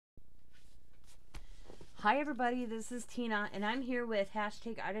Hi everybody, this is Tina, and I'm here with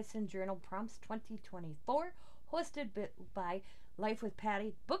hashtag Artisan Journal Prompts 2024, hosted by Life with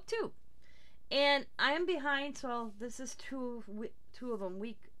Patti, Book 2. And I am behind, so this is two of them,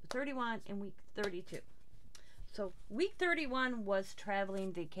 week 31 and week 32. So week 31 was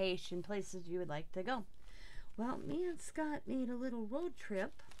traveling, vacation, places you would like to go. Well, me and Scott made a little road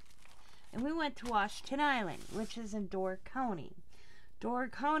trip, and we went to Washington Island, which is in Door County. Door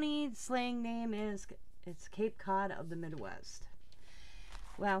County slang name is it's Cape Cod of the Midwest.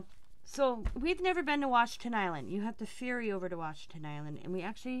 Well, so we've never been to Washington Island. You have to ferry over to Washington Island, and we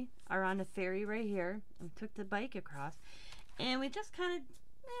actually are on a ferry right here. We took the bike across, and we just kind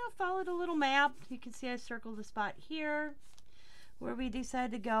of followed a little map. You can see I circled a spot here where we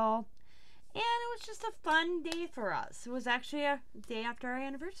decided to go, and it was just a fun day for us. It was actually a day after our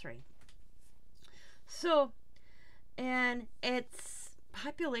anniversary. So, and it's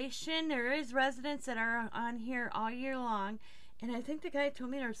population, there is residents that are on here all year long, and I think the guy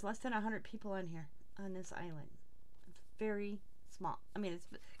told me there's less than 100 people on here on this island. It's very small. I mean, it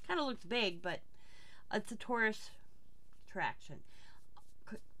kind of looks big, but it's a tourist attraction.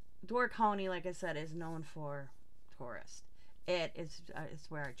 Door County, like I said, is known for tourists. It's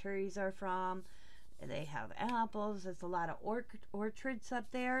where our cherries are from. They have apples. There's a lot of orchards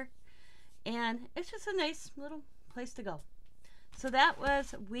up there, and it's just a nice little place to go. So that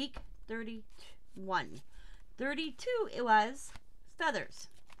was week 31. 32, it was feathers.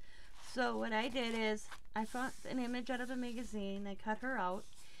 So what I did is I found an image out of a magazine. I cut her out,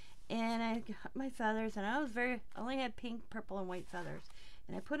 and I got my feathers, and I only had pink, purple, and white feathers.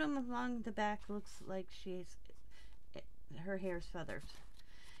 And I put them along the back. Looks like her hair's feathers.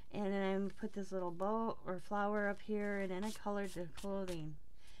 And then I put this little bow or flower up here, and then I colored the clothing.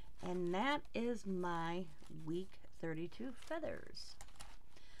 And that is my week 32 feathers.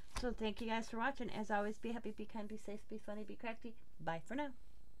 So thank you guys for watching. As always, be happy, be kind, be safe, be funny, be crafty. Bye for now.